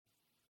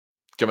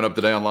Coming up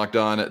today on Locked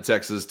On at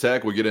Texas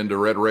Tech, we get into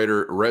Red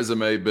Raider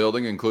resume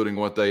building, including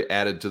what they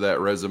added to that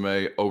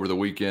resume over the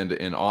weekend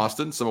in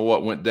Austin, some of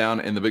what went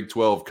down in the Big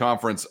 12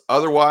 Conference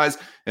otherwise,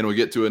 and we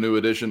get to a new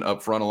addition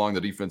up front along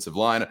the defensive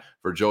line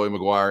for Joey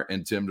McGuire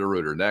and Tim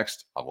DeRuyter.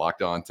 Next on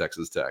Locked On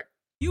Texas Tech.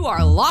 You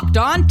are Locked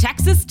On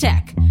Texas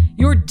Tech,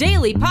 your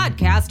daily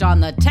podcast on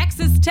the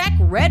Texas Tech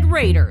Red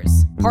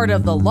Raiders, part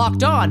of the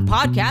Locked On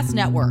Podcast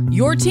Network,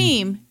 your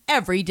team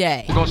every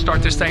day. We're going to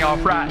start this thing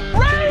off right.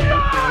 Raider!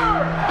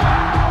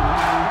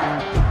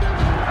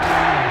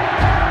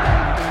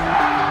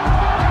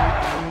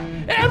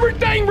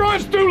 Everything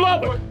runs through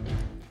Lubbock.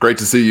 Great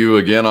to see you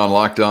again on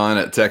Locked On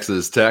at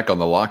Texas Tech on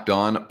the Locked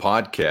On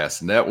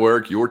Podcast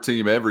Network, your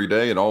team every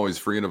day and always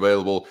free and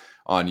available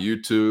on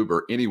YouTube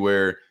or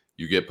anywhere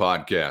you get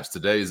podcasts.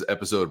 Today's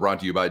episode brought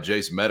to you by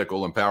Jase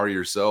Medical. Empower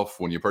yourself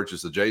when you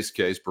purchase a Jase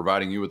case,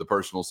 providing you with a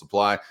personal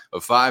supply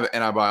of 5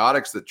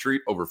 antibiotics that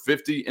treat over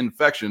 50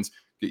 infections.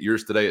 Get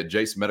yours today at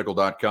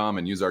jasemedical.com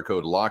and use our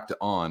code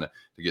LOCKEDON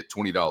to get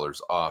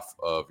 $20 off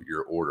of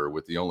your order.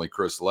 With the only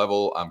Chris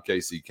Level, I'm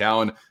Casey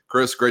Cowan.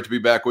 Chris, great to be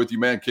back with you,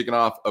 man. Kicking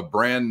off a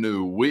brand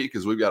new week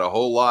as we've got a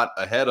whole lot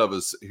ahead of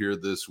us here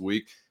this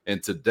week.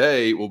 And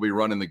today we'll be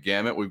running the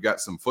gamut. We've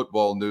got some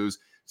football news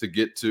to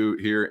get to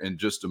here in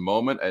just a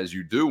moment, as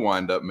you do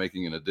wind up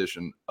making an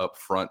addition up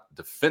front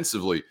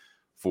defensively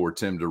for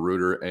Tim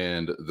DeRuyter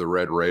and the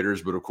Red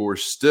Raiders. But, of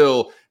course,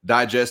 still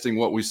digesting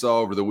what we saw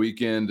over the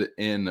weekend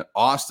in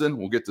Austin.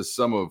 We'll get to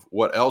some of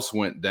what else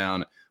went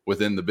down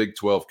within the Big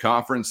 12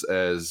 Conference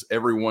as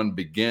everyone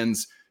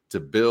begins to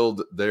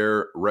build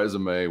their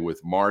resume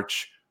with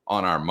March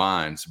on our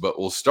minds. But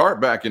we'll start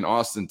back in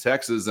Austin,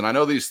 Texas. And I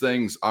know these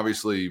things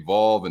obviously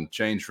evolve and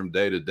change from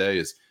day to day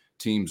as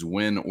teams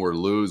win or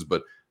lose.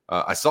 But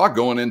I saw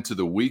going into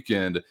the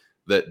weekend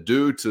that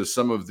due to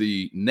some of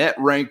the net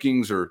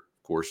rankings or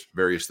course,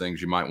 various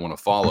things you might want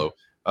to follow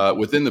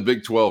within the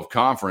Big 12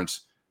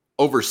 Conference,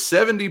 over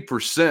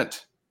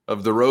 70%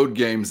 of the road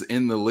games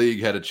in the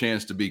league had a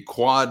chance to be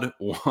quad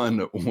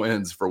one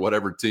wins for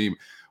whatever team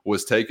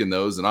was taking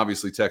those. And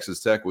obviously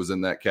Texas Tech was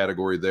in that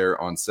category there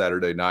on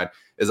Saturday night.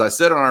 As I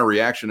said on our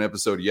reaction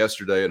episode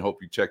yesterday, and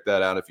hope you check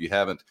that out if you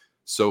haven't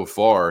so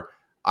far,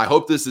 I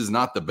hope this is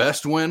not the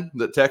best win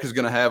that Tech is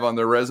going to have on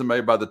their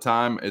resume by the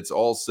time it's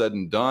all said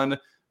and done.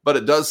 But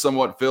it does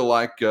somewhat feel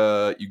like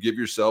you give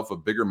yourself a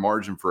bigger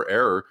margin for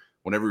error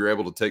whenever you're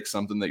able to take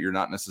something that you're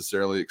not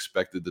necessarily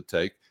expected to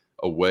take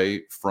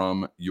away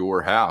from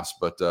your house.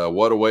 But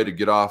what a way to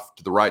get off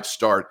to the right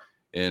start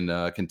in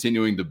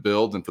continuing to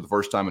build, and for the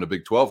first time in a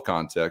Big 12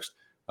 context,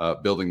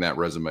 building that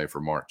resume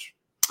for March.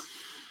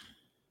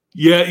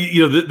 Yeah,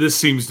 this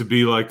seems to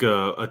be like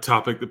a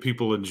topic that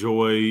people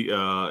enjoy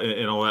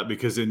and all that,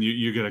 because then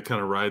you're going to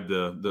kind of ride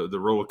the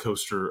roller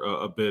coaster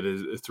a bit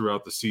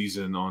throughout the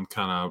season on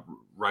kind of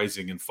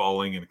rising and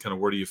falling and kind of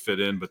where do you fit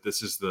in. But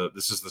this is the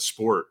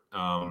sport,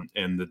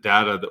 and the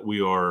data that we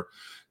are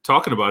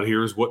talking about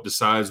here is what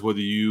decides whether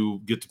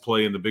you get to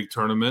play in the big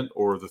tournament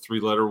or the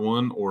 3-letter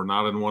one or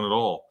not in one at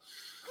all.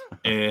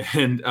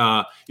 And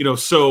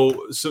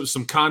so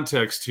some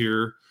context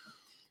here.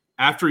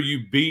 After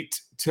you beat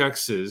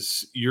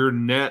Texas, your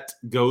net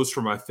goes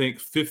from, I think,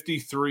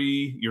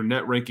 53. Your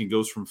net ranking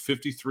goes from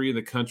 53 in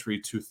the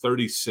country to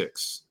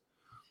 36.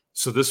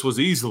 So this was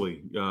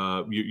easily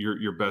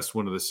your best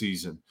win of the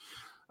season.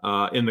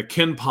 In the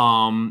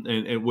KenPom,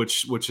 and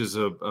which is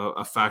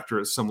a factor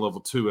at some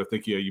level too. I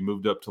think you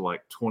moved up to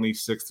like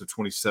 26th or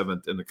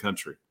 27th in the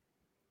country,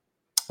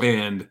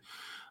 and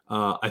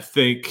I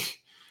think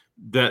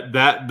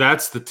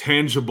that's the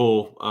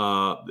tangible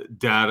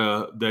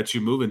data that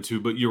you move into.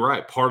 But you're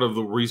right. Part of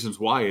the reasons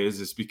why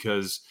is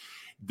because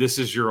this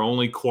is your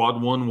only quad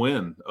one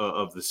win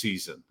of the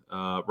season.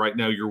 Right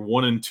now, you're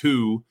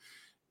 1-2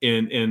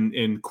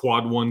 in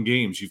quad one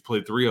games. You've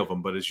played 3 of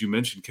them. But as you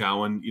mentioned,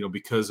 Cowan,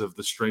 because of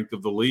the strength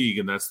of the league,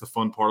 and that's the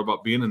fun part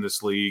about being in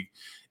this league,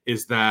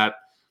 is that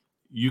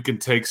you can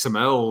take some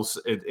L's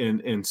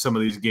in some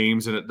of these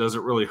games, and it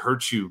doesn't really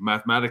hurt you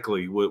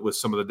mathematically with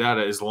some of the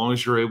data, as long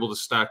as you're able to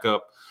stack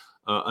up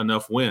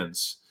enough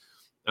wins.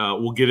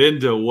 We'll get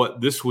into what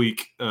this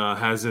week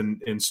has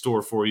in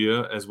store for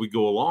you as we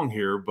go along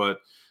here, but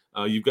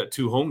you've got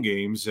 2 home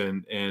games,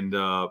 and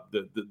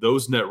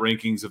those net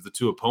rankings of the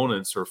 2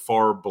 opponents are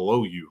far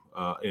below you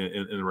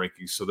in the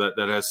rankings, so that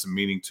has some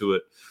meaning to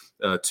it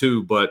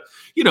too. But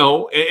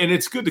and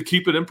it's good to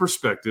keep it in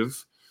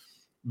perspective,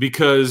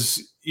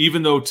 because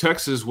even though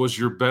Texas was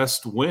your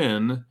best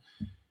win,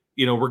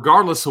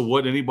 regardless of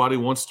what anybody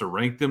wants to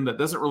rank them, that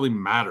doesn't really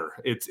matter.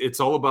 It's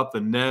all about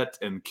the net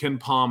and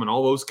KenPom and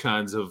all those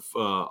kinds of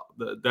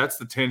that's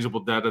the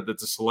tangible data that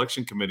the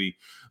selection committee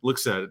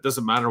looks at. It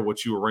doesn't matter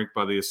what you were ranked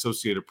by the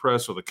Associated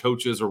Press or the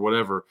coaches or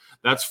whatever.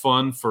 That's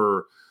fun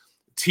for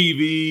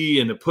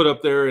TV and to put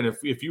up there. And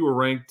if you were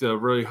ranked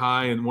really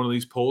high in one of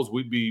these polls,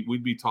 we'd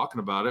be talking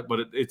about it. But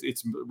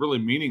it's really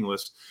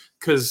meaningless,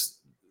 because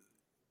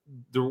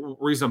the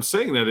reason I'm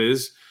saying that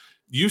is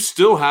you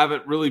still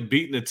haven't really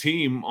beaten a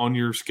team on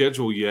your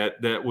schedule yet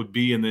that would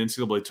be in the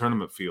NCAA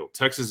tournament field.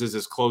 Texas is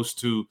as close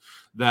to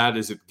that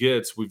as it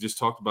gets. We've just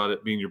talked about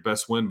it being your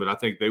best win, but I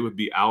think they would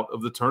be out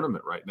of the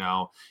tournament right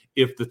now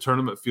if the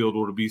tournament field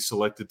were to be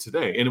selected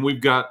today. And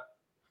we've got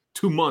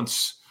 2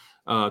 months,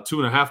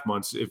 2.5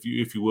 months, if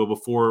you will,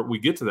 before we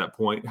get to that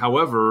point.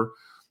 However,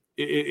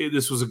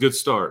 this was a good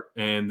start,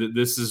 and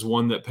this is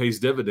one that pays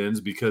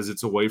dividends because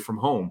it's away from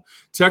home.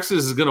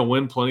 Texas is going to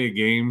win plenty of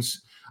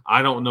games.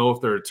 I don't know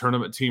if they're a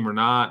tournament team or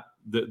not.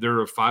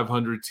 They're a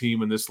 500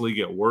 team in this league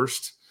at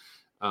worst,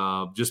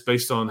 just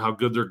based on how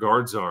good their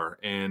guards are.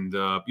 And,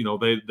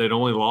 they'd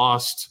only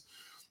lost,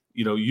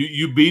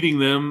 you beating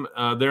them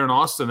there in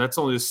Austin. That's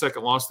only the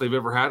second loss they've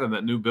ever had in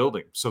that new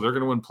building. So they're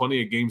going to win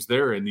plenty of games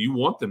there, and you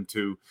want them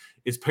to.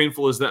 As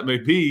painful as that may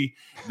be,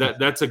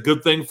 that's a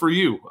good thing for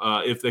you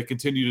if they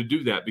continue to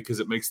do that, because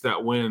it makes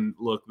that win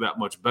look that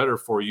much better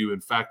for you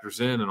and factors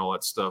in and all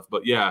that stuff.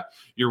 But yeah,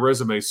 your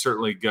resume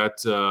certainly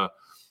got a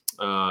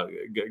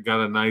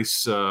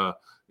nice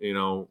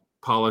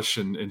polish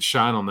and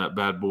shine on that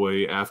bad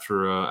boy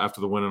after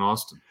the win in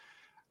Austin.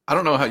 I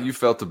don't know how you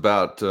felt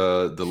about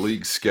the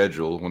league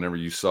schedule whenever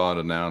you saw it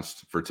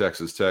announced for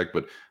Texas Tech,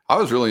 but I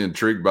was really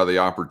intrigued by the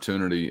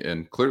opportunity,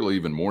 and clearly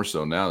even more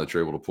so now that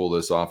you're able to pull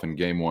this off in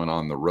game one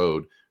on the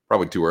road.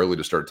 Probably too early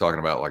to start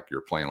talking about like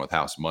you're playing with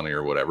house money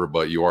or whatever,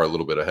 but you are a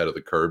little bit ahead of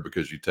the curve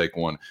because you take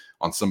one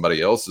on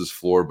somebody else's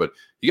floor. But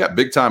you got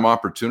big time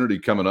opportunity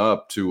coming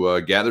up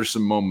to gather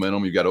some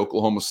momentum. You got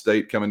Oklahoma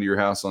State coming to your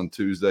house on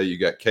Tuesday. You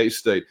got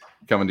K-State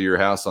coming to your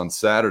house on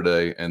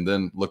Saturday. And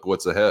then look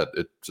what's ahead.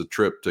 It's a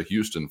trip to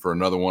Houston for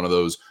another one of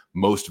those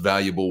most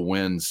valuable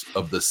wins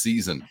of the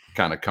season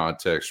kind of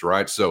context,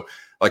 right? So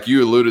like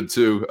you alluded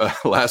to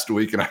last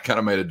week, and I kind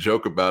of made a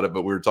joke about it,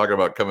 but we were talking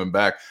about coming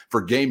back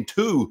for game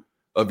 2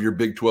 of your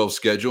Big 12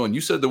 schedule. And you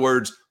said the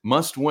words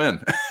must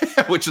win,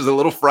 which is a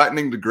little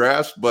frightening to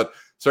grasp, but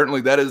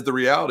certainly that is the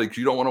reality, because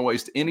you don't want to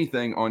waste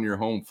anything on your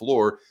home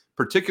floor,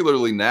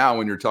 particularly now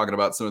when you're talking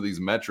about some of these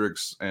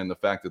metrics and the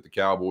fact that the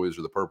Cowboys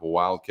or the Purple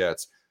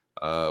Wildcats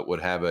would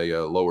have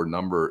a lower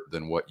number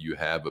than what you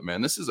have. But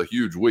man, this is a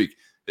huge week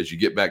as you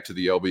get back to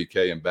the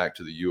LBK and back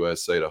to the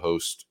USA to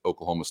host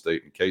Oklahoma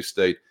State and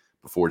K-State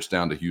before it's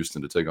down to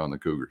Houston to take on the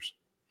Cougars.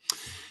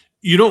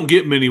 You don't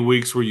get many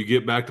weeks where you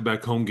get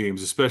back-to-back home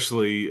games,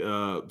 especially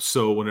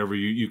so whenever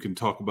you can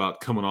talk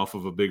about coming off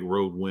of a big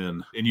road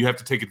win. And you have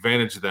to take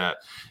advantage of that.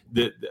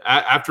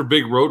 After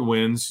big road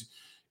wins,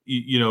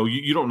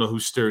 you don't know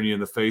who's staring you in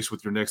the face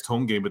with your next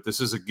home game. But this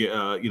is an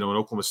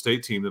Oklahoma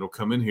State team that'll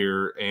come in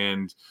here,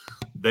 and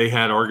they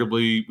had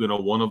arguably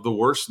one of the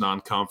worst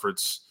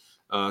non-conference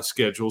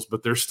schedules,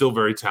 but they're still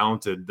very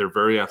talented. They're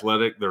very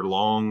athletic. They're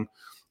long.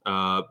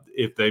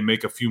 If they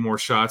make a few more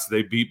shots,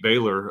 they beat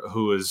Baylor,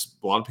 who is,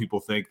 a lot of people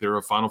think they're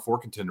a Final Four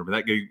contender. But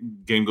that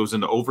game goes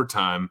into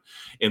overtime,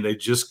 and they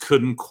just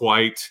couldn't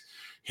quite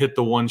hit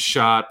the one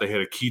shot. They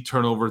had a key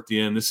turnover at the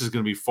end. This is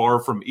going to be far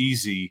from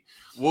easy.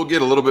 We'll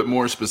get a little bit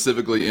more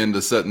specifically into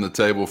setting the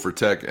table for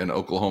Tech and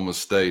Oklahoma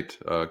State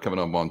coming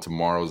up on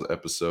tomorrow's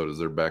episode as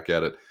they're back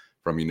at it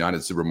from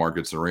United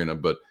Supermarkets Arena.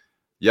 But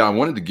yeah, I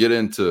wanted to get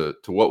into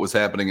what was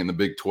happening in the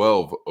Big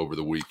 12 over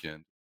the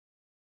weekend.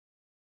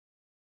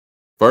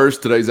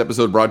 First, today's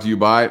episode brought to you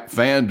by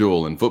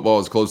FanDuel. And football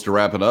is close to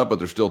wrapping up, but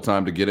there's still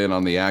time to get in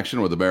on the action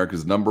with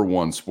America's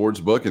 #1 sports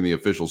book and the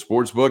official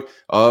sports book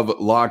of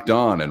Locked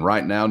On. And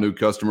right now, new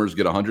customers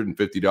get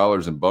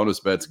 $150 in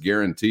bonus bets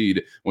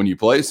guaranteed when you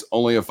place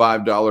only a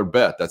 $5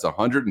 bet. That's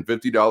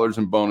 $150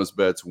 in bonus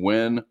bets,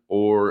 win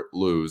or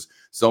lose.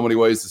 So many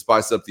ways to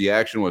spice up the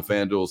action with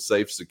FanDuel's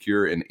safe,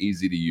 secure, and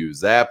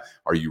easy-to-use app.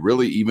 Are you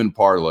really even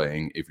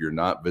parlaying if you're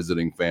not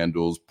visiting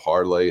FanDuel's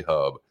Parlay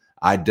Hub?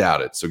 I doubt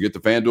it. So get to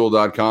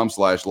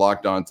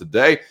FanDuel.com/lockedon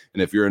today.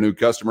 And if you're a new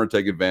customer,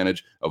 take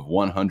advantage of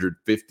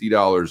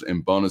 $150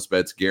 in bonus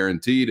bets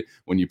guaranteed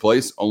when you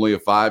place only a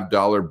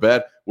 $5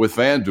 bet with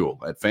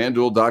FanDuel at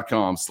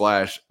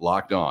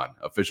FanDuel.com/lockedon,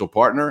 official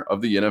partner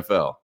of the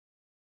NFL.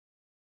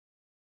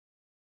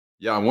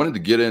 Yeah, I wanted to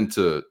get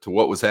into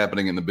what was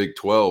happening in the Big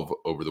 12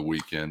 over the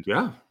weekend.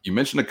 Yeah. You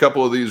mentioned a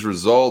couple of these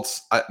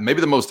results. Maybe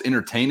the most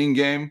entertaining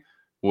game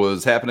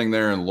was happening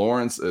there in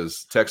Lawrence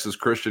as Texas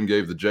Christian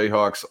gave the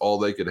Jayhawks all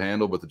they could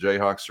handle, but the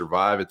Jayhawks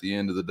survive at the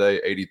end of the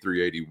day,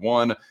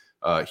 83-81.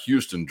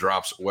 Houston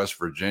drops West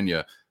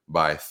Virginia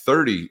by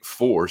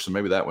 34, so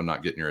maybe that one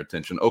not getting your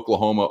attention.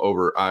 Oklahoma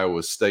over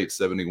Iowa State,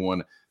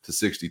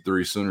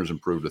 71-63. Sooners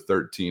improved to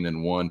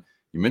 13-1.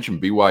 You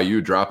mentioned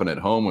BYU dropping at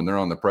home when they're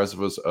on the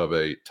precipice of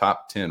a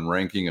top 10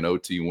 ranking, an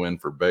OT win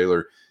for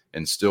Baylor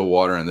and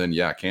Stillwater. And then,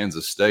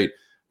 Kansas State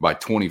by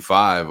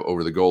 25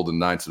 over the Golden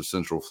Knights of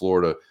Central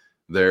Florida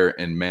there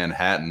in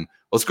Manhattan.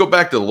 Let's go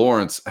back to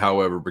Lawrence,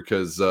 however,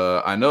 because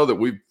I know that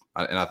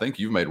and I think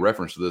you've made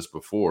reference to this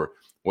before,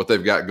 what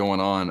they've got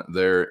going on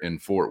there in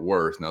Fort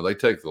Worth. Now, they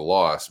take the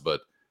loss, but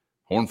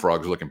Horned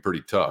Frogs looking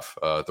pretty tough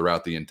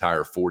throughout the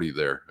entire 40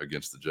 there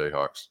against the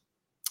Jayhawks.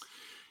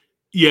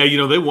 Yeah,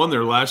 they won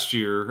there last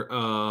year,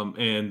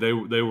 and they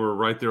were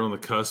right there on the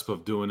cusp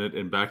of doing it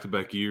in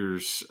back-to-back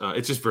years.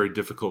 It's just very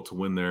difficult to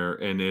win there,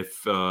 and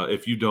if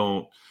you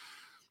don't,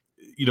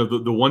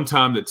 the one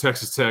time that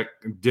Texas Tech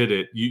did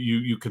it,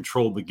 you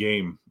controlled the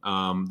game.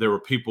 There were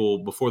people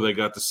before they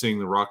got to sing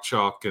the Rock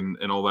Chalk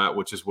and all that,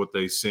 which is what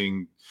they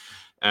sing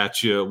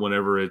at you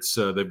whenever it's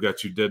they've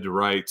got you dead to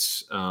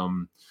rights.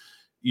 But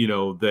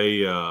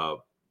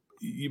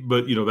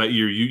that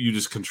year you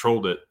just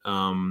controlled it.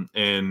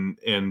 And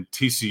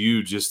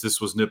TCU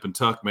this was nip and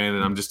tuck, man.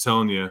 And I'm just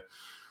telling you,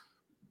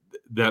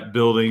 that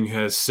building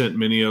has sent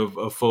many of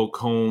folk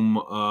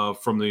home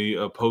from the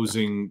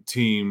opposing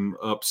team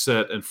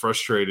upset and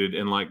frustrated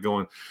and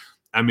going,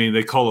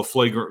 they call a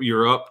flagrant,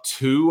 you're up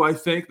 2, I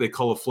think. They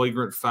call a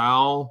flagrant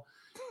foul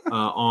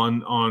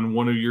on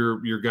one of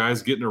your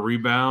guys getting a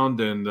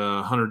rebound, and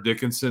Hunter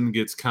Dickinson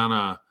gets kind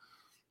of,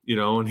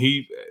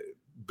 and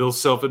Bill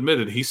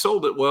self-admitted he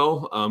sold it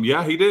well.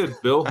 Yeah, he did,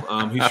 Bill.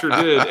 He sure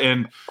did.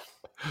 And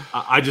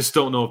I just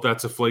don't know if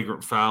that's a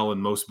flagrant foul in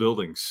most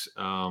buildings.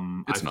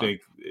 I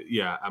think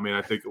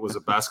it was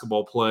a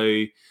basketball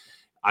play.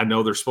 I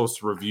know they're supposed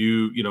to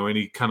review,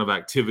 any kind of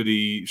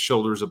activity,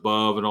 shoulders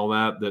above and all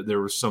that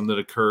there was some that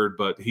occurred,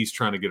 but he's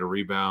trying to get a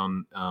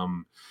rebound.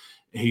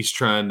 He's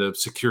trying to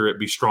secure it,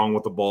 be strong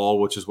with the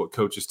ball, which is what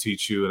coaches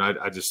teach you. And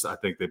I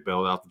think they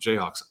bailed out the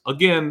Jayhawks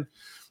again.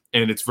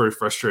 And it's very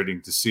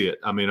frustrating to see it.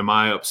 Am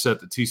I upset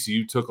that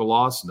TCU took a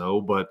loss? No,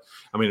 but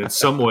in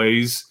some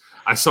ways,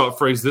 I saw it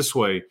phrased this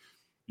way: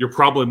 you're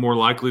probably more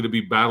likely to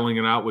be battling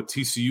it out with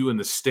TCU in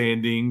the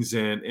standings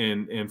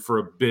and for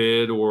a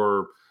bid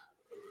or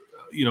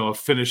a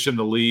finish in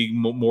the league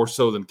more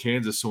so than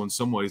Kansas. So in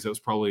some ways, that was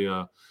probably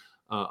a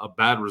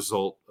bad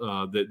result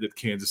that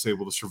Kansas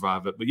able to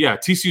survive it. But yeah,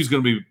 TCU's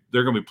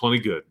they're going to be plenty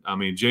good.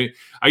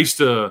 I used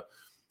to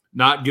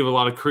not give a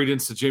lot of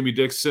credence to Jamie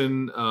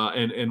Dixon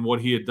and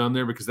what he had done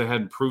there because they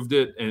hadn't proved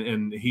it,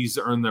 and he's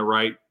earned the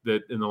right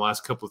that in the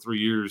last couple of 3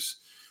 years.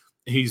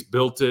 He's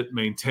built it,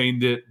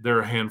 maintained it. They're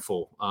a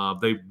handful.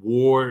 They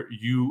wore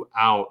you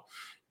out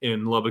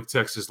in Lubbock,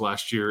 Texas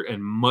last year,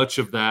 and much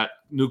of that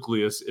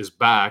nucleus is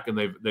back, and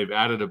they've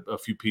added a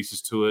few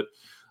pieces to it.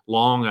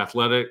 Long,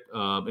 athletic,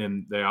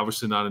 and they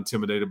obviously not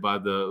intimidated by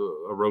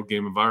a road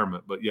game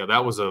environment. But yeah,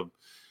 that was a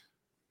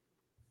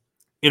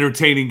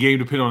entertaining game,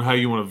 depending on how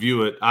you want to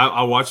view it.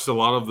 I watched a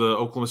lot of the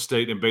Oklahoma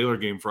State and Baylor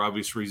game for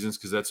obvious reasons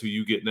because that's who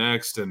you get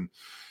next, and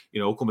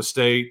Oklahoma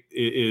State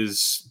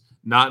is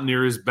not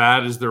near as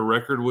bad as their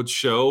record would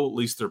show. At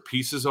least their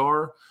pieces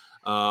are.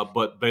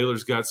 But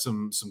Baylor's got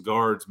some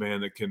guards, man,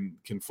 that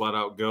can flat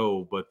out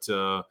go. But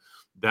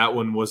that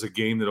one was a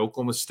game that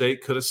Oklahoma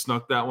State could have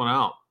snuck that one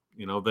out.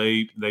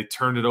 They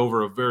turned it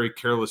over, a very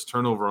careless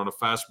turnover on a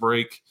fast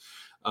break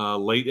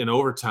late in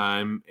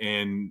overtime,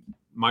 and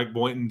Mike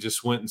Boynton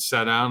just went and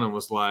sat down and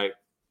was like,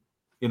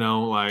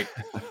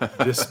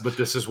 this. But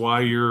this is why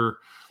you're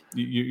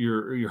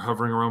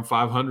hovering around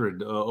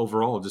 500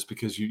 overall, just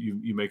because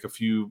you make a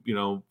few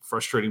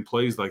frustrating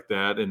plays like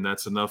that, and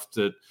that's enough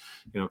to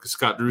because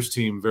Scott Drew's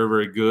team very,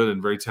 very good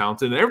and very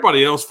talented, and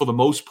everybody else for the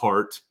most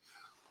part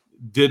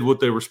did what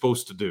they were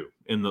supposed to do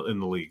in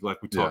the league,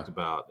 like we talked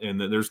about,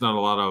 and there's not a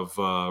lot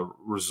of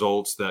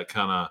results that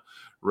kind of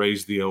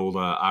raised the old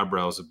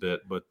eyebrows a bit,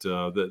 but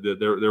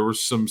there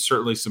was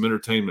certainly some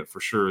entertainment for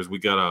sure, as we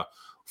got a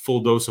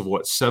full dose of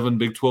 7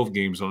 Big 12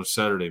 games on a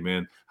Saturday.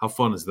 Man, how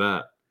fun is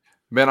that?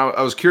 Man,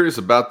 I was curious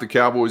about the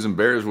Cowboys and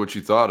Bears, what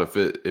you thought. If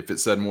it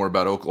said more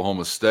about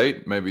Oklahoma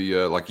State, maybe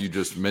like you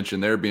just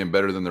mentioned there, being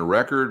better than their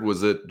record.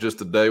 Was it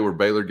just a day where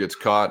Baylor gets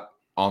caught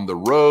on the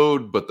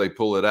road, but they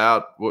pull it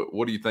out?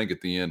 What do you think at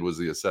the end was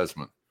the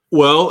assessment?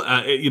 Well,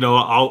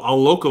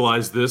 I'll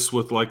localize this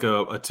with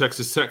a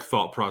Texas Tech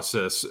thought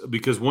process,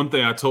 because one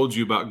thing I told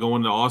you about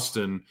going to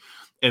Austin,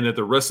 and that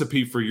the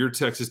recipe for your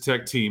Texas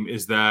Tech team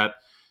is that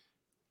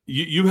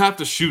you have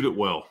to shoot it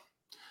well.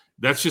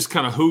 That's just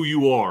kind of who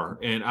you are.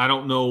 And I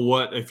don't know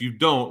if you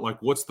don't,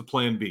 what's the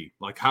plan B?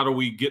 How do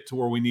we get to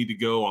where we need to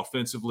go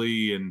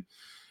offensively and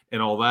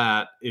all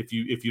that if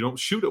you don't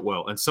shoot it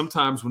well? And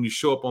sometimes when you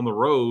show up on the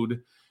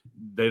road,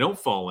 they don't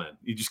fall in.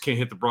 You just can't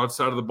hit the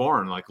broadside of the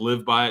barn,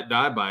 live by it,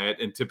 die by it.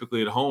 And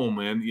typically at home,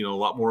 man, a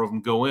lot more of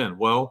them go in.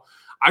 Well,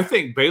 I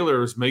think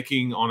Baylor is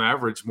making on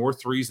average more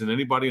threes than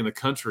anybody in the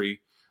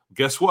country.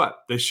 Guess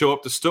what? They show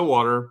up to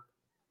Stillwater,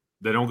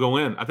 they don't go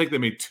in. I think they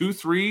made 2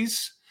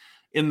 threes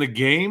in the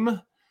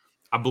game.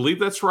 I believe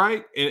that's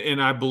right.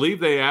 And I believe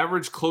they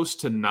average close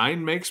to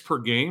 9 makes per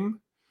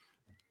game.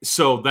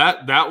 So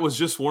that was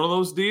just one of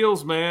those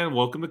deals, man.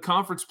 Welcome to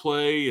conference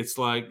play. It's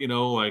all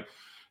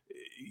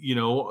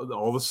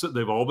of a sudden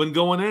they've all been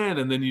going in,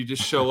 and then you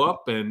just show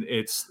up, and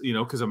it's,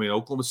 because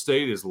Oklahoma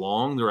State is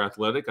long, they're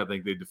athletic. I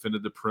think they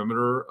defended the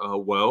perimeter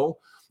well.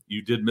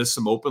 You did miss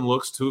some open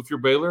looks too if you're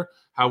Baylor.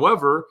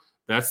 However,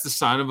 that's the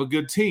sign of a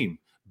good team.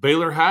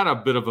 Baylor had a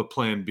bit of a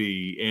plan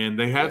B, and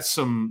they had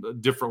some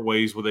different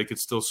ways where they could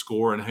still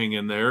score and hang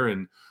in there.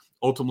 And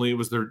ultimately, it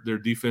was their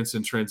defense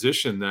in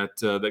transition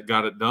that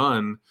got it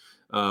done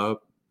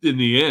in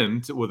the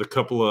end, with a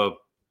couple of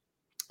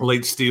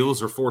late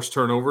steals or forced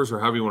turnovers, or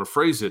however you want to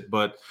phrase it.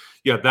 But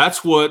yeah,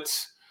 that's what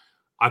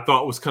I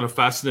thought was kind of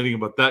fascinating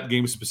about that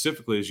game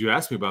specifically, as you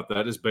asked me about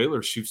that, is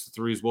Baylor shoots the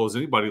three as well as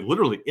anybody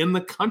literally in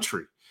the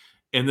country.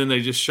 and then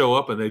they just show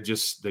up and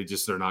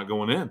they're not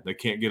going in. They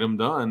can't get them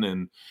done.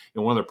 And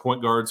one of their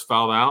point guards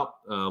fouled out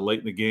late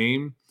in the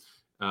game.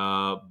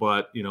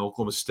 But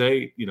Oklahoma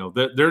State,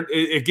 they're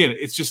again,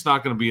 it's just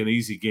not going to be an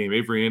easy game.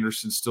 Avery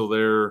Anderson's still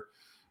there.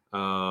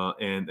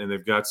 And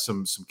they've got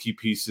some key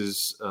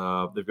pieces.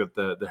 They've got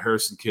the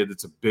Harrison kid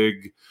that's a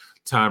big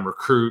time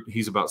recruit.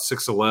 He's about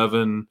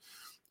 6'11".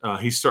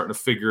 He's starting to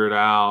figure it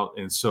out,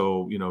 and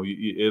so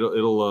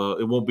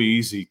it won't be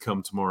easy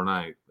come tomorrow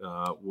night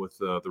with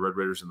the Red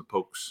Raiders and the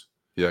Pokes.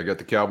 Yeah, I got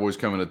the Cowboys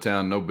coming to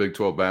town. No Big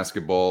 12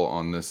 basketball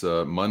on this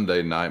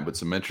Monday night, but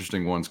some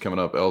interesting ones coming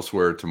up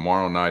elsewhere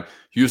tomorrow night.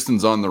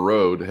 Houston's on the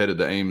road, headed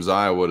to Ames,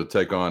 Iowa to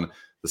take on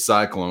the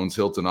Cyclones.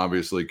 Hilton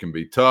obviously can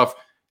be tough.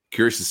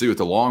 Curious to see what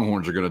the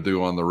Longhorns are going to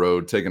do on the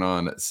road, taking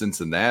on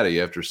Cincinnati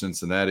after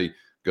Cincinnati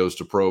goes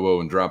to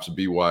Provo and drops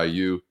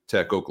BYU,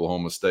 Tech,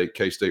 Oklahoma State,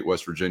 K-State,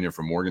 West Virginia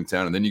from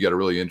Morgantown. And then you got a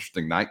really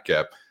interesting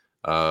nightcap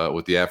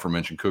with the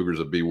aforementioned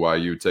Cougars of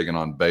BYU taking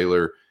on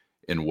Baylor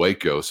in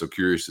Waco. So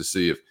curious to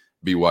see if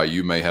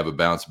BYU may have a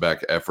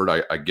bounce-back effort.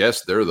 I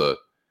guess they're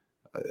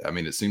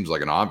it seems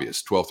like an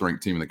obvious 12th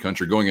ranked team in the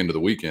country going into the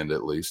weekend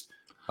at least.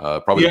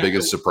 Probably the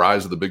biggest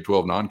surprise of the Big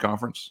 12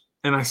 non-conference.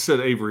 And I said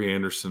Avery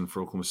Anderson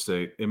for Oklahoma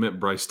State. It meant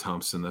Bryce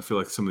Thompson. I feel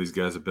like some of these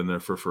guys have been there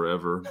for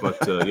forever. But,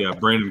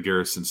 Brandon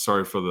Garrison,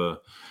 sorry for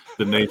the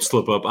name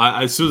slip up.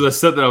 As soon as I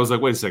said that, I was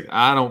like, wait a second.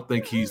 I don't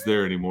think he's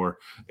there anymore.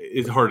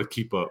 It's hard to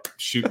keep up.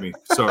 Shoot me.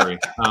 Sorry.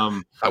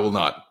 I will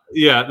not.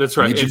 Yeah, that's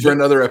right. Need you for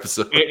another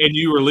episode. And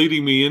you were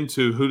leading me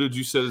into who did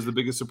you say is the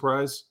biggest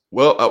surprise?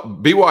 Well,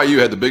 BYU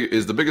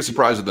is the biggest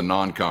surprise of the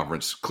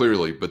non-conference,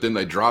 clearly. But then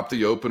they dropped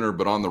the opener,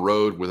 but on the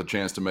road with a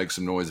chance to make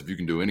some noise if you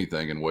can do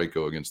anything in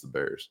Waco against the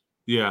Bears.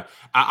 Yeah,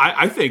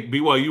 I think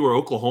BYU or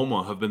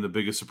Oklahoma have been the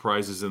biggest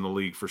surprises in the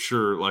league for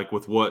sure. Like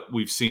with what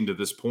we've seen to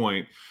this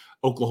point,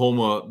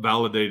 Oklahoma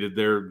validated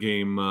their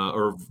game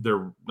or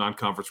their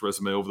non-conference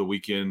resume over the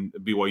weekend.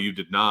 BYU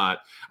did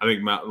not. I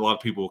think a lot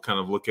of people kind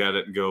of look at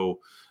it and go,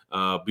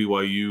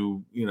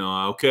 BYU,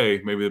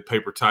 okay, maybe the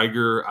paper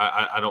tiger.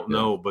 I don't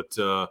know, but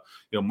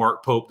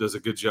Mark Pope does a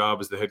good job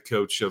as the head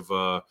coach of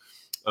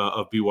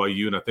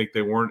BYU, and I think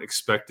they weren't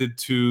expected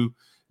to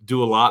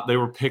do a lot. They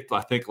were picked,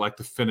 I think, like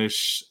to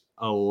finish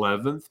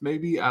 11th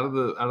maybe out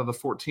of the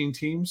 14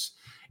 teams.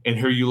 And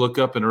here you look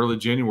up in early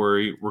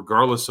January,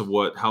 regardless of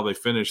how they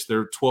finished,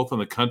 they're 12th in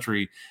the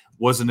country.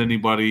 Wasn't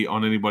anybody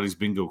on anybody's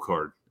bingo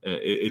card.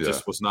 It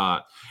just was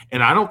not.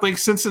 And I don't think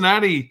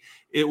Cincinnati,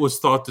 it was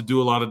thought to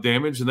do a lot of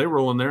damage, and they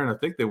roll in there, and I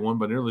think they won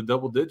by nearly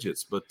double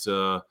digits. But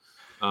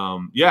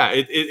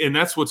and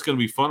that's what's going to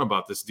be fun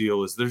about this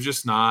deal is there's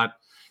just not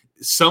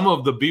some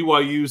of the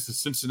BYUs, the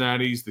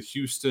Cincinnatis, the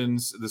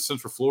Houstons, the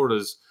Central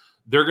Floridas.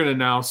 They're going to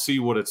now see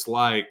what it's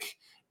like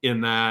in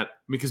that,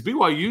 because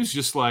BYU's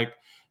just like,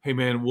 hey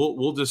man,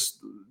 we'll just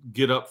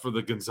get up for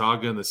the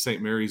Gonzaga and the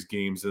St. Mary's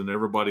games, and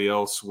everybody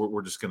else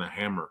we're just going to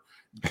hammer.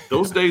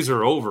 Those days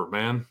are over,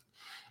 man.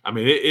 I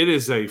mean, it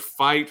is a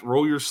fight.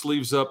 Roll your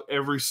sleeves up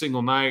every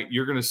single night.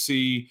 You're going to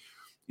see,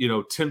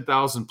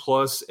 10,000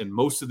 plus in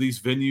most of these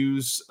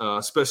venues,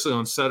 especially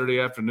on Saturday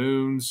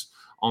afternoons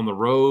on the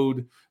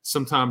road.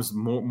 Sometimes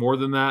more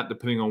than that,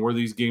 depending on where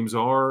these games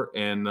are.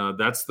 And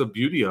that's the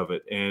beauty of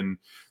it. And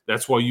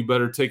that's why you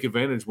better take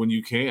advantage when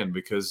you can,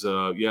 because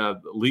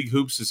League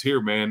Hoops is here,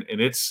 man. And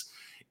it's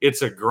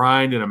a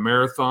grind and a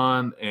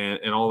marathon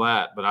and all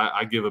that. But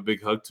I give a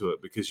big hug to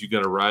it, because you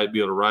got to be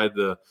able to ride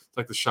it's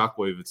like the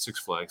Shockwave at Six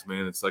Flags,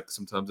 man. It's like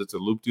sometimes it's a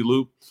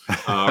loop-de-loop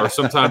or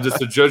sometimes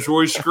it's a Judge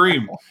Roy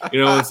scream.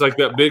 It's like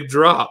that big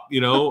drop,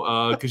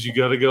 because you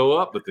got to go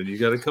up, but then you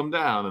got to come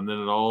down, and then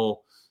it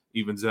all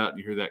evens out, and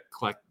you hear that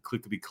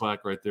clickety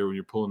clack right there when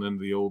you're pulling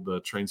into the old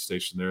train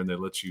station there, and they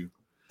let you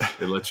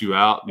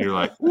out, and you're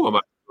like, "Ooh, I'm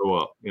about to grow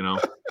up,"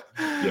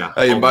 Yeah.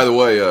 Hey, and by the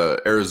way,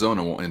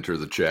 Arizona won't enter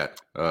the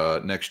chat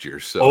next year.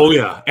 So. Oh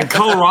yeah, and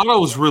Colorado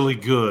was really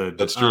good.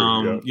 That's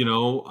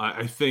true.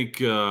 I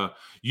think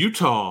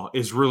Utah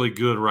is really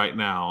good right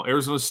now.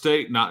 Arizona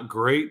State not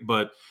great,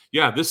 but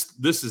yeah, this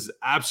is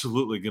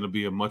absolutely going to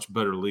be a much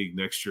better league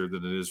next year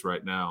than it is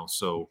right now.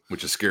 So,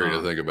 which is scary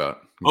to think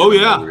about. Oh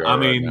yeah, I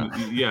mean,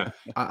 yeah.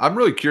 I'm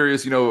really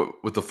curious.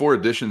 With the 4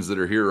 additions that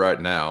are here right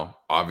now,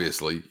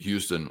 obviously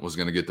Houston was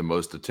going to get the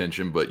most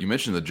attention. But you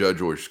mentioned the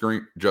Judge Roy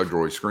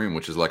scream,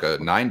 which is like a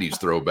 '90s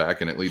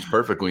throwback, and it leads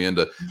perfectly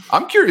into.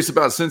 I'm curious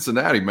about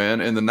Cincinnati,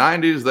 man. In the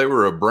 '90s, they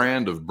were a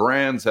brand of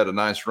brands. Had a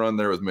nice run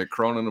there with Mick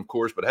Cronin, of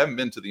course, but haven't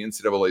been to the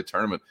NCAA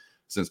tournament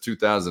since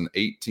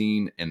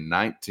 2018 and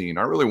 19.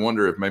 I really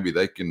wonder if maybe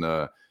they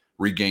can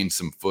regain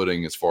some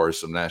footing as far as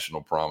some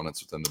national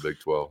prominence within the Big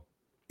 12.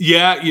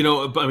 Yeah,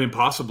 I mean,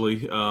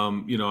 possibly.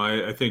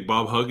 I think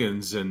Bob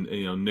Huggins and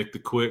Nick the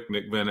Quick,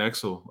 Nick Van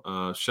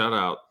Exel, shout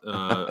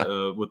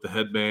out with the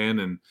headband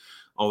and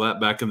all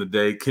that back in the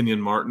day.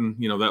 Kenyon Martin,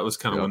 that was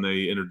kind of when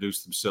they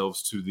introduced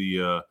themselves to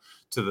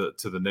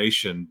the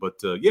nation. But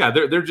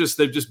they've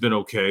just been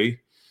okay.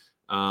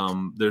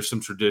 There's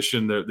some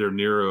tradition. They're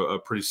near a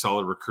pretty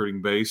solid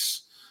recruiting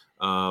base.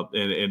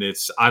 And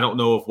I don't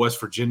know if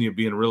West Virginia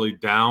being really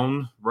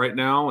down right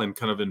now and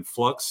kind of in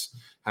flux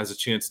has a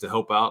chance to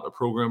help out a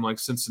program like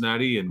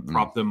Cincinnati and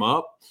prop them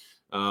up.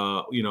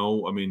 Or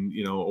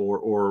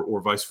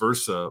vice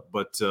versa.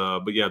 But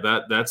yeah,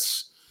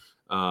 that's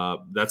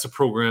a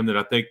program that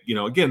I think,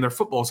 again, their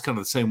football is kind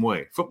of the same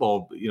way.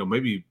 Football,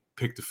 maybe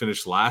picked to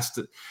finish last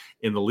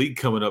in the league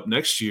coming up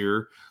next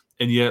year,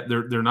 and yet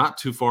they're not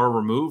too far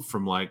removed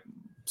from like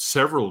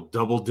several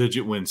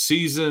double-digit win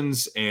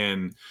seasons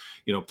and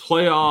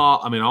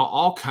playoff. I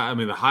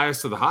mean, the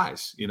highest of the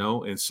highs.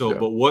 And so,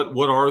 But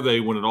what are they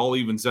when it all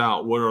evens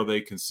out? What are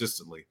they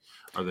consistently?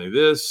 Are they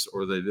this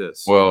or are they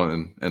this? Well,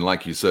 and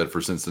like you said, for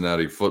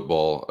Cincinnati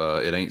football,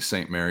 it ain't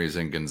St. Mary's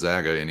and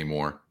Gonzaga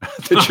anymore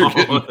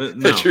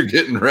that you're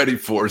getting ready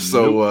for.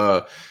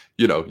 So,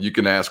 you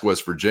can ask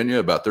West Virginia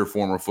about their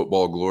former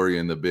football glory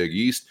in the Big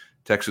East.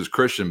 Texas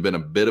Christian been a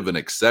bit of an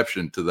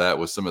exception to that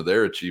with some of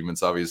their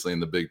achievements, obviously in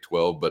the Big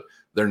 12, but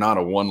they're not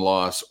a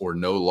one-loss or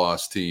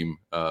no-loss team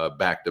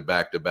back to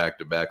back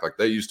like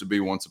they used to be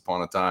once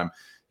upon a time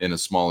in a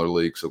smaller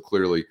league. So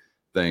clearly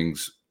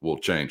things will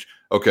change.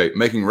 Okay,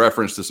 making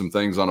reference to some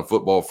things on a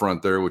football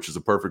front there, which is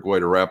a perfect way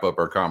to wrap up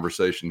our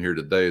conversation here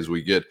today as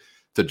we get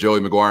to Joey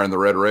McGuire and the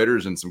Red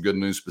Raiders and some good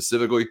news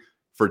specifically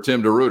for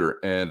Tim DeRuyter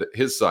and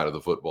his side of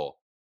the football.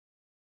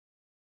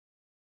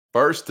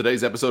 First,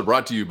 today's episode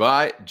brought to you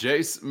by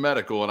Jase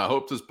Medical, and I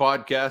hope this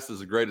podcast is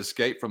a great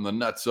escape from the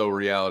nutso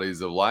realities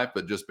of life,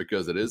 but just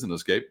because it is an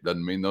escape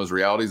doesn't mean those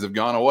realities have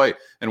gone away.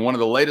 And one of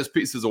the latest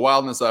pieces of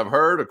wildness I've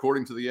heard,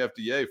 according to the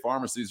FDA,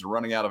 pharmacies are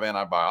running out of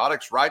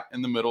antibiotics right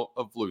in the middle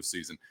of flu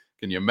season.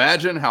 Can you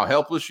imagine how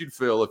helpless you'd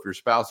feel if your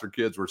spouse or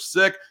kids were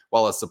sick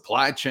while a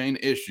supply chain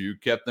issue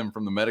kept them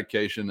from the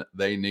medication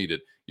they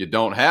needed? You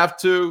don't have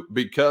to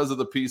because of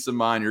the peace of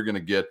mind you're going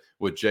to get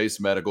with Jase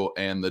Medical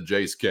and the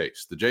Jase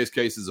Case. The Jase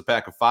Case is a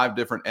pack of 5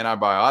 different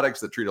antibiotics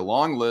that treat a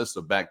long list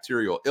of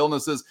bacterial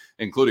illnesses,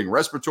 including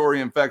respiratory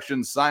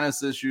infections,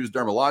 sinus issues,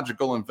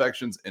 dermatological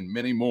infections, and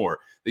many more.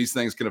 These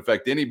things can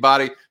affect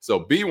anybody, so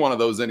be one of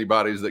those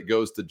anybody's that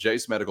goes to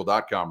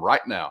jasemedical.com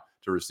right now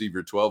to receive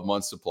your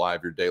 12-month supply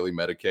of your daily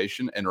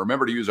medication. And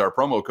remember to use our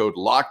promo code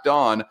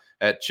LOCKEDON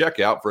at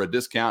checkout for a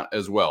discount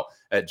as well.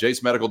 At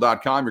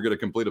jasemedical.com, you're going to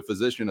complete a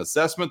physician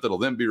assessment that'll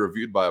then be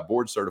reviewed by a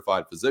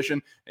board-certified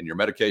physician, and your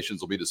medications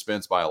will be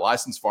dispensed by a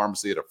licensed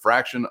pharmacy at a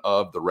fraction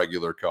of the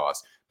regular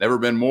cost. Never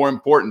been more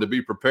important to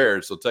be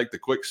prepared, so take the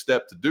quick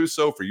step to do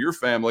so for your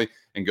family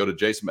and go to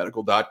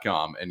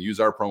jasemedical.com and use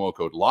our promo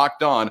code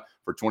LOCKEDON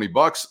for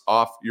 $20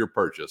 off your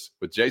purchase.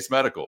 With Jase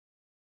Medical,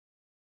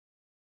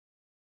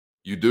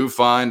 you do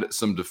find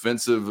some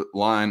defensive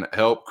line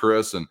help,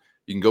 Chris, and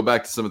you can go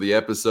back to some of the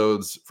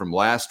episodes from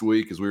last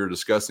week as we were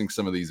discussing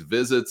some of these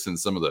visits and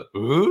some of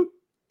the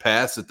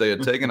paths that they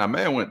had taken. I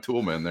may have went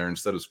Toolman there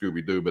instead of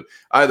Scooby-Doo, but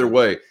either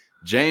way,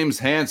 James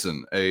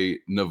Hanson, a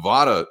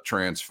Nevada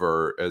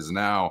transfer, is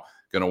now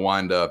going to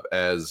wind up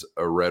as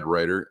a Red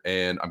Raider.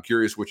 And I'm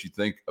curious what you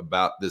think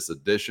about this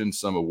addition,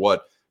 some of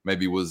what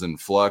maybe was in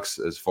flux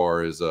as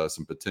far as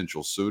some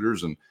potential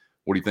suitors, and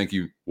what do you think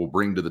you will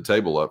bring to the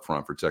table up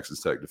front for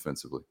Texas Tech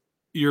defensively?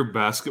 Your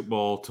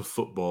basketball to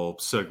football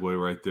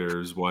segue right there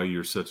is why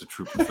you're such a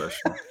true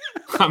professional.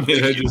 I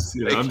mean,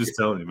 I'm just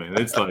telling you, man.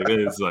 It's like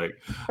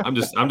I'm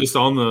just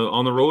on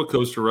the roller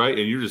coaster, right?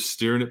 And you're just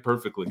steering it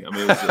perfectly.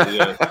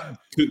 I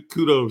mean,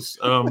 kudos.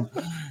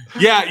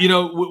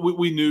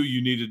 We knew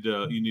you needed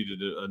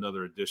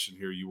another addition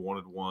here. You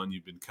wanted one.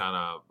 You've been kind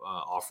of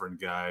offering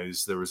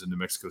guys. There was a New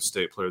Mexico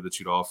State player that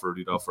you'd offered.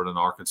 You'd offered an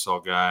Arkansas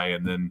guy,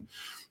 and then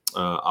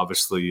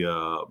obviously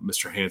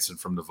Mr. Hanson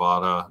from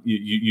Nevada.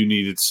 You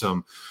needed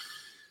some.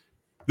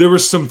 There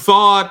was some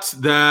thought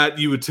that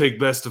you would take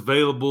best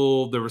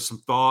available. There was some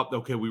thought,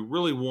 okay, we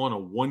really want a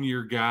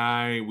one-year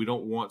guy. We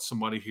don't want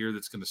somebody here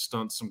that's going to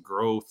stunt some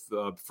growth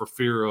for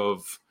fear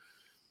of,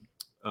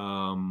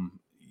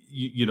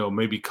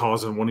 maybe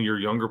causing one of your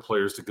younger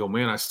players to go,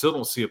 man, I still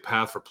don't see a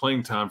path for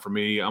playing time for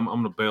me. I'm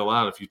going to bail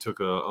out if you took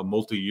a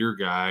multi-year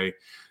guy.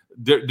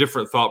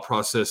 Different thought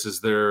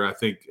processes there, I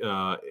think,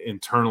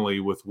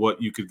 internally with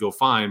what you could go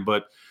find.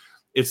 But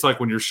it's like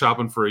when you're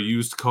shopping for a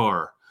used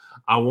car.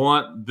 I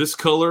want this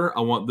color.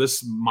 I want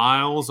this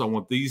miles. I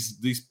want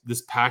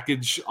this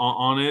package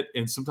on it.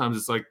 And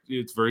sometimes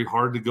it's very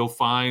hard to go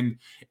find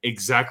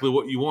exactly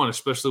what you want,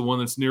 especially one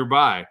that's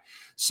nearby.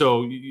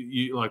 So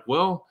you like,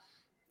 well,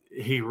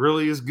 he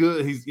really is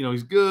good.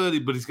 He's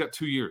good, but he's got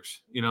 2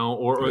 years,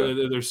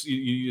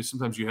 there's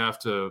sometimes you have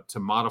to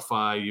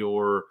modify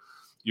your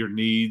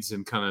needs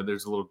and kind of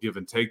there's a little give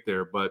and take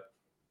there. But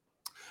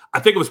I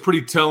think it was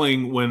pretty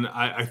telling when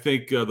I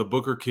think the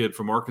Booker kid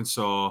from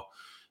Arkansas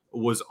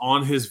was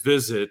on his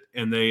visit,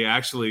 and they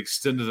actually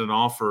extended an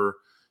offer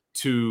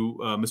to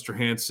Mr.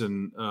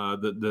 Hanson,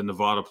 the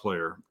Nevada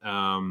player.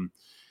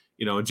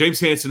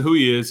 James Hanson, who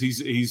he is,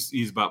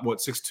 he's about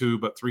 6'2",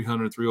 about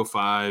 300,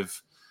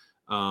 305.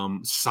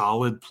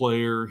 Solid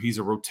player. He's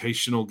a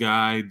rotational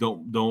guy.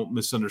 Don't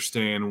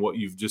misunderstand what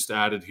you've just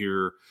added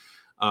here.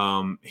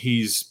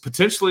 He's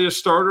potentially a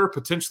starter,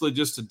 potentially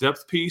just a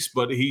depth piece,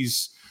 but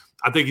he's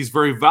I think he's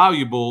very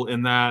valuable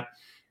in that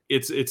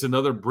it's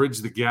another bridge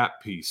the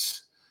gap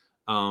piece.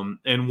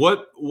 And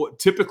what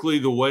typically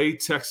the way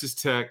Texas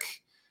Tech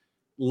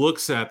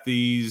looks at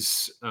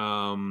these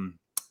group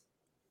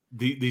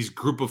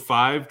of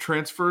 5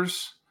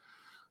 transfers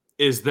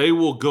is they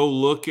will go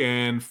look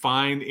and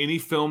find any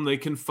film they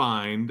can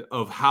find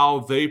of how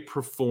they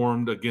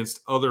performed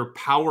against other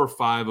Power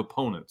 5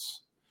 opponents.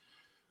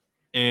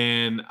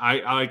 And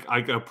I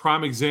a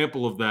prime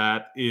example of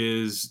that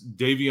is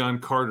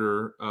Davion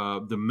Carter,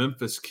 the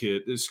Memphis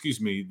kid.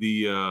 Excuse me,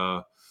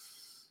 the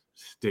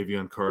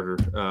Davion Carter.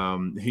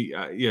 Am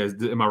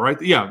I right?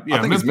 Yeah.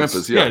 I think it's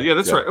Memphis. Yeah,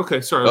 that's right.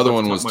 Okay, sorry. The other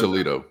one was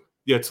Toledo.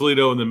 Yeah,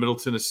 Toledo and then Middle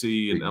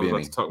Tennessee, and Big I was about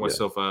Benny. to talk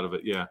myself out of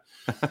it. Yeah,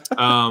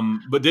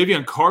 but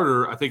Davion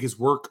Carter, I think his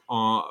work,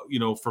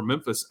 for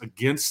Memphis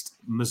against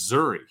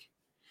Missouri,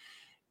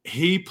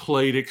 he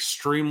played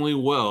extremely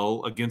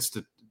well against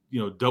a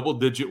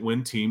double-digit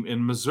win team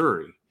in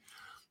Missouri,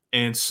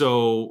 and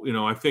so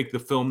I think the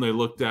film they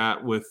looked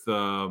at with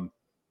over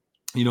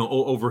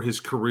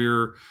his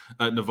career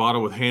at Nevada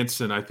with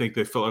Hansen, I think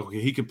they felt like, okay,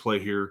 he can play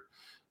here.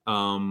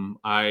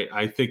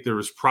 I think there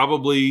was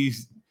probably,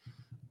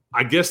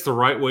 I guess the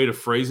right way to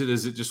phrase it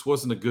is it just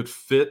wasn't a good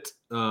fit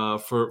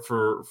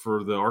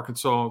for the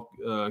Arkansas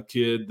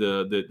kid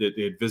that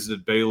had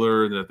visited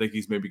Baylor, and I think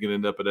he's maybe going to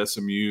end up at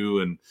SMU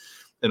and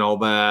all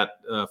that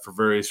for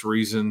various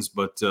reasons.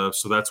 But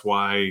so that's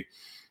why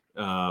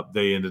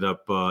they ended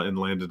up and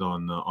landed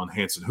on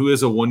Hansen, who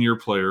is a 1-year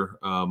player,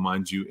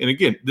 mind you. And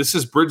again, this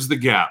is bridge the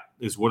gap,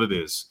 is what it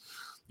is.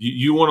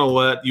 You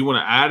want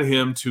to add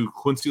him to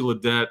Quincy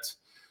Ledet.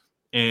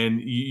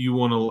 And you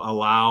want to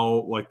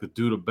allow like the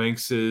Duda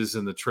Bankses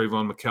and the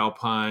Trayvon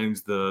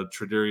McAlpines, the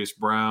Tredarius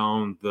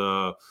Brown,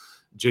 the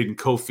Jaden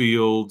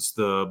Cofields,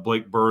 the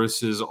Blake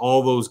Burrises,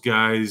 all those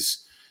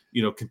guys,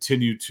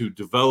 continue to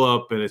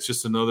develop. And it's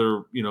just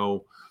another,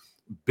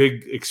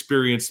 big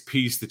experienced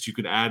piece that you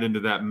could add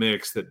into that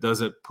mix that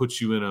doesn't put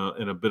you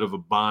in a bit of a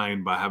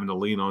bind by having to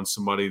lean on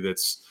somebody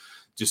that's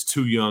just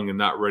too young and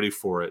not ready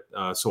for it.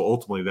 So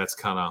ultimately that's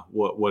kind of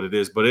what it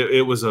is. But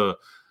it was a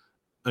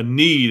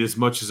need as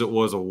much as it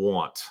was a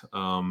want.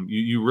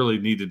 You really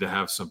needed to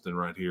have something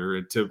right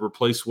here to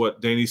replace what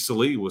Danny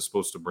Salee was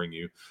supposed to bring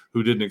you,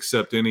 who didn't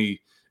accept any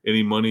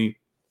money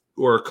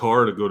or a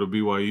car to go to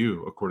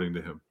BYU, according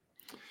to him.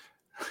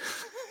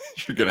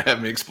 You're going to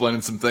have me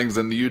explaining some things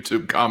in the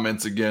YouTube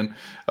comments again.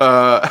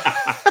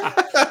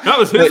 That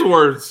was his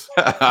words.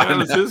 That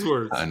was his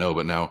words. I know,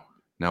 but now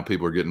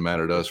people are getting mad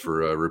at us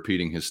for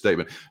repeating his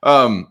statement.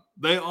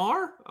 They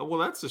are? Well,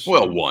 that's a shame.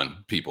 Well,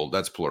 one people.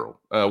 That's plural.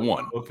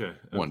 One. Okay.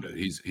 One dude.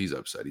 He's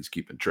upset. He's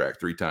keeping track.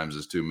 3 times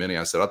is too many.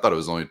 I said, I thought it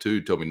was only 2.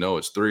 He told me, no,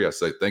 it's 3. I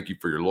say, thank you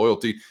for your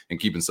loyalty and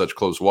keeping such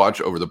close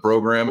watch over the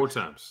program. 4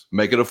 times.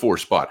 Make it a 4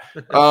 spot.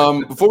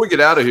 Before we get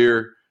out of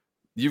here,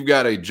 you've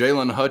got a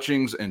Jalen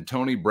Hutchings and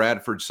Tony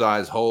Bradford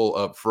size hole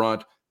up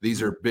front.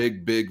 These are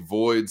big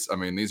voids. I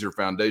mean, these are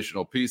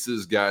foundational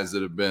pieces, guys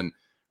that have been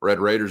Red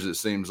Raiders, it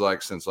seems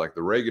like, since like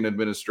the Reagan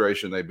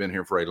administration. They've been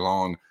here for a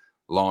long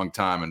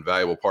time and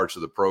valuable parts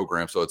of the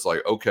program. So it's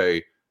like,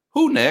 okay,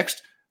 who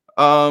next?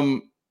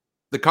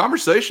 The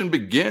conversation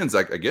begins.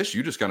 I guess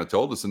you just kind of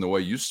told us in the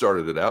way you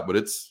started it out, but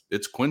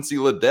it's Quincy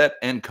Ledet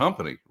and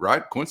company,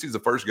 right? Quincy's the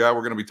first guy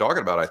we're going to be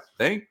talking about, I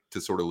think, to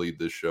sort of lead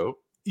this show.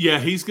 Yeah,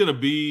 he's going to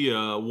be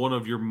one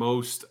of your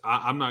most –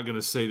 I'm not going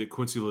to say that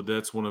Quincy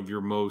Ledet's one of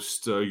your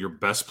most your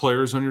best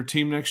players on your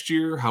team next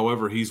year.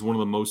 However, he's one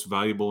of the most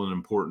valuable and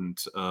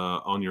important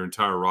on your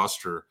entire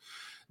roster,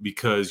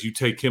 because you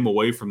take him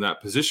away from that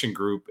position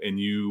group and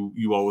you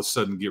all of a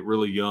sudden get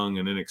really young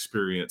and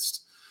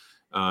inexperienced.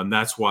 And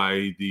that's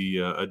why the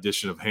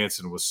addition of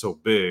Hansen was so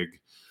big.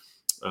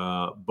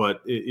 But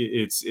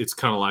it's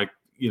kind of like,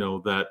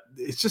 that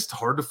it's just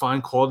hard to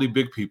find quality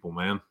big people,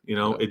 man.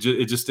 It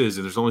just is.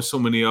 And there's only so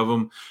many of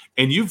them.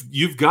 And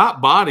you've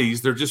got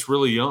bodies. They're just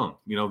really young.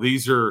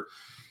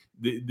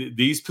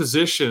 These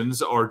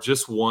positions are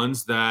just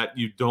ones that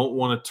you don't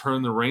want to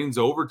turn the reins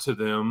over to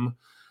them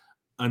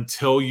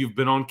until you've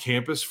been on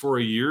campus for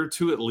a year or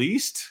 2 at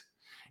least.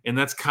 And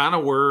that's kind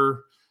of where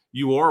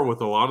you are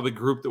with a lot of the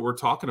group that we're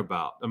talking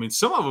about. I mean,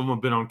 some of them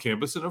have been on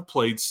campus and have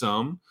played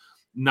some.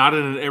 Not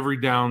in an every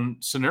down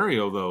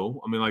scenario,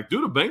 though. I mean, like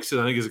Duda Bankson,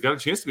 I think, has got a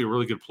chance to be a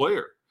really good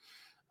player.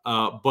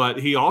 But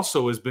he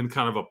also has been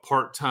kind of a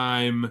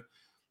part-time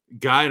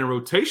guy and a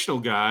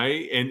rotational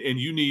guy, and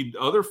you need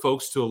other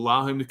folks to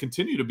allow him to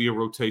continue to be a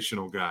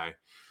rotational guy.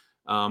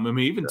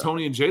 Even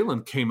Tony and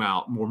Jalen came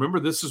out.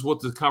 Remember, this is what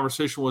the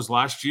conversation was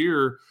last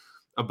year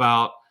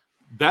about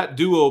that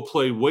duo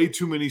played way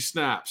too many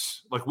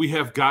snaps. Like, we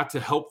have got to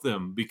help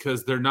them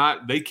because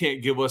they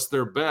can't give us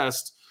their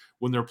best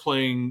when they're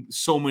playing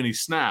so many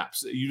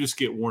snaps. You just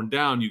get worn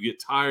down, you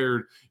get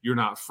tired, you're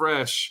not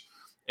fresh.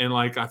 And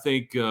I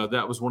think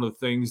that was one of the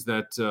things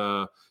that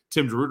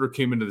Tim DeRuyter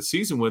came into the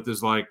season with,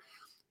 is like,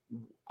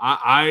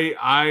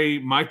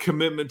 my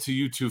commitment to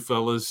you two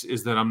fellas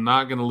is that I'm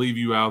not going to leave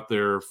you out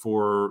there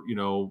for,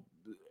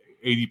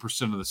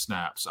 80% of the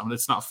snaps. I mean,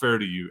 it's not fair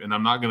to you, and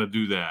I'm not going to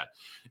do that.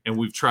 And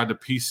we've tried to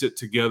piece it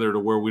together to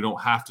where we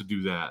don't have to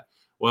do that.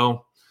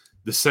 Well,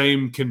 the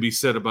same can be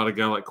said about a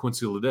guy like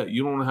Quincy Ledet.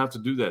 You don't have to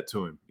do that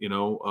to him,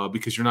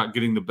 because you're not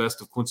getting the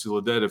best of Quincy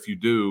Ledet if you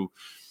do.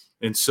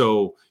 And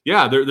so,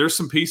 yeah, there's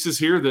some pieces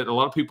here that a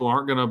lot of people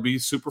aren't going to be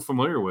super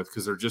familiar with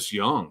because they're just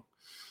young.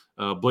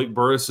 Blake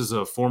Burris is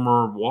a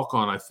former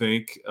walk-on, I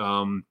think.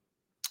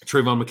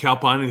 Trayvon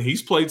McAlpine, and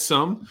he's played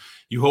some.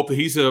 You hope that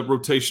he's a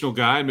rotational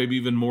guy, maybe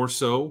even more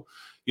so.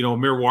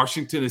 Amir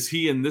Washington, is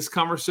he in this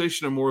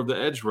conversation or more of the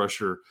edge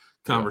rusher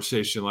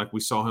conversation like we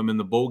saw him in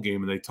the bowl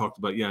game? And they talked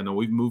about,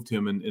 we've moved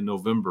him in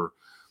November.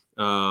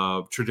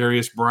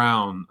 Tredarius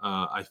Brown,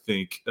 I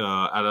think,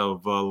 out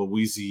of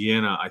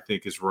Louisiana, I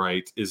think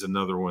is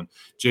another one.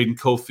 Jaden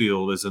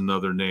Cofield is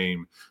another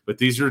name. But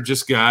these are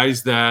just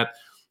guys that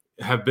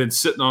have been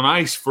sitting on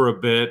ice for a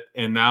bit,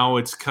 and now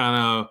it's kind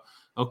of,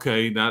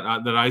 okay,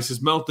 that ice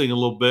is melting a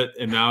little bit,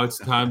 and now it's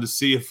time to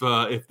see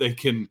if they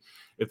can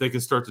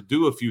start to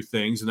do a few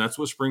things, and that's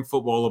what spring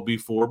football will be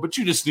for. But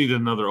you just need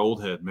another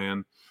old head,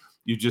 man.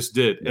 You just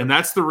did. And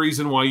that's the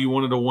reason why you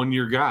wanted a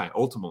one-year guy,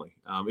 ultimately,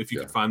 if you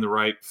could find the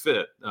right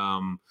fit.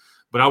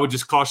 But I would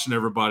just caution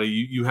everybody,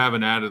 you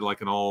haven't added like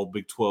an all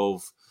Big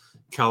 12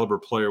 caliber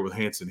player with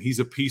Hansen. He's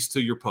a piece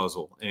to your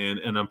puzzle and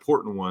an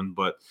important one,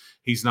 but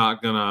he's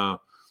not going to,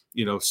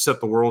 set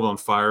the world on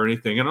fire or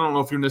anything. And I don't know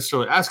if you're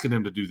necessarily asking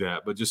him to do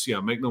that, but just,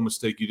 make no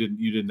mistake, you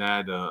didn't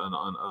add an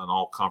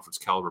all-conference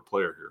caliber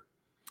player here.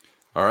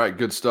 All right,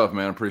 good stuff,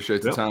 man.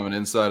 Appreciate the time and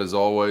insight as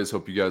always.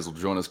 Hope you guys will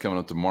join us coming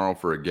up tomorrow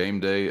for a game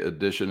day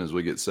edition as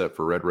we get set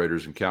for Red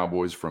Raiders and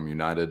Cowboys from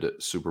United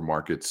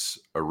Supermarkets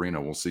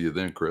Arena. We'll see you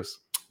then, Chris.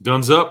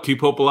 Guns up.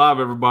 Keep hope alive,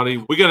 everybody.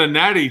 We got a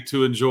natty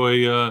to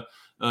enjoy tonight.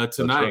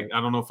 Right.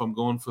 I don't know if I'm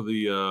going for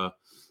the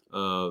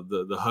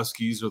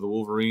Huskies or the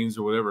Wolverines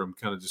or whatever. I'm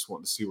kind of just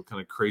wanting to see what kind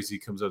of crazy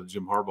comes out of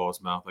Jim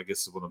Harbaugh's mouth, I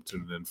guess is what I'm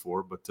tuning in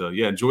for. But,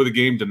 enjoy the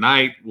game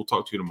tonight. We'll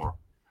talk to you tomorrow.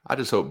 I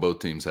just hope both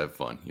teams have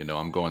fun.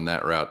 I'm going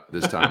that route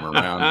this time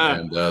around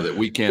and that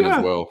we can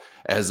as well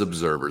as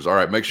observers. All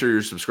right, make sure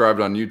you're subscribed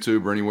on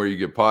YouTube or anywhere you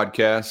get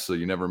podcasts so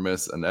you never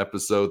miss an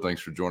episode.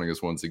 Thanks for joining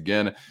us once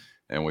again,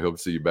 and we hope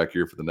to see you back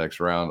here for the next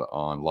round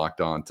on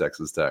Locked On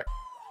Texas Tech.